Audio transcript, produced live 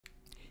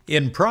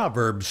In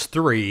Proverbs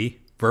 3,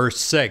 verse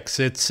 6,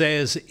 it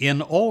says,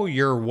 "In all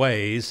your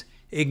ways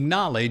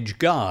acknowledge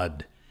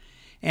God,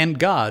 and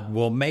God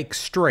will make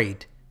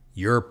straight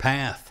your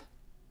path."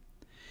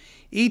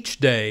 Each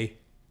day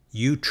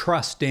you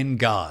trust in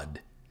God,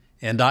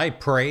 and I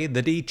pray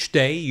that each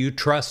day you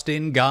trust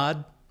in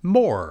God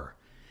more.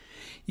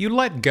 You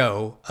let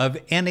go of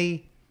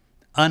any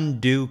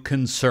undue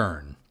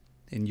concern.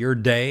 In your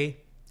day,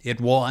 it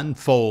will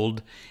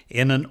unfold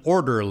in an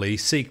orderly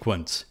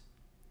sequence.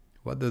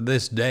 Whether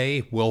this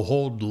day will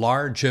hold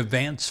large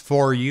events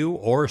for you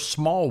or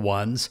small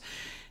ones,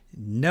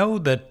 know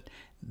that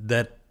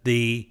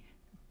the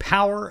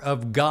power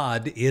of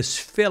God is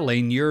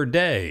filling your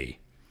day.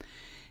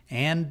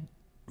 And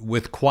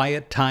with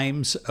quiet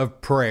times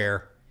of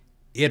prayer,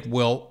 it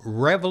will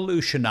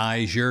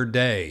revolutionize your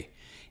day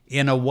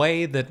in a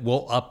way that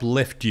will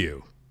uplift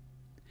you.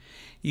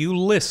 You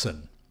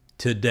listen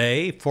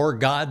today for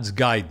God's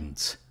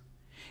guidance.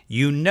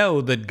 You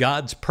know that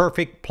God's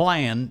perfect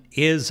plan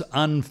is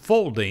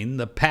unfolding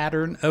the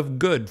pattern of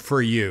good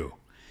for you,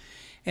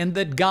 and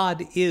that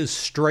God is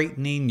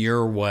straightening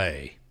your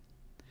way.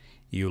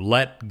 You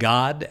let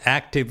God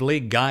actively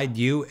guide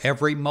you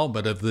every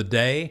moment of the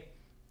day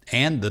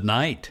and the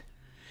night.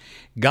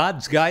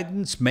 God's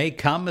guidance may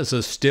come as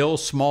a still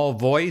small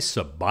voice,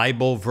 a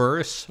Bible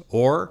verse,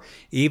 or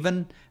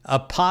even a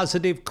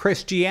positive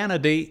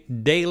Christianity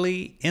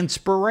daily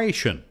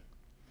inspiration.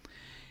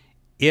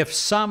 If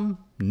some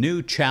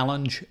new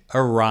challenge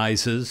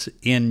arises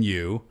in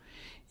you,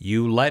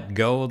 you let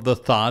go of the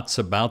thoughts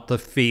about the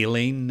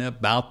feeling,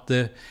 about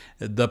the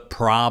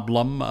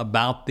problem,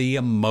 about the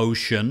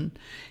emotion,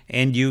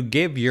 and you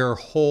give your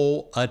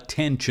whole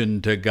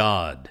attention to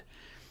God.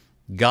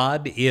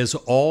 God is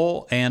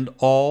all and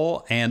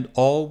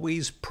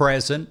always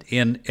present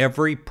in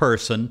every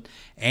person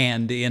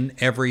and in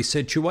every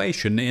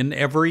situation, in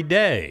every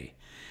day.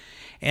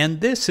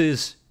 And this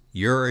is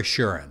your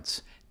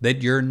assurance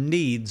that your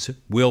needs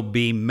will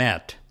be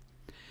met.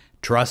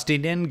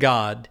 Trusting in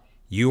God,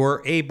 you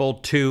are able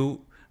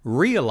to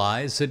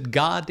realize that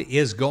God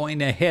is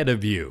going ahead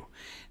of you,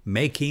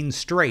 making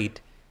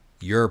straight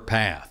your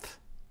path.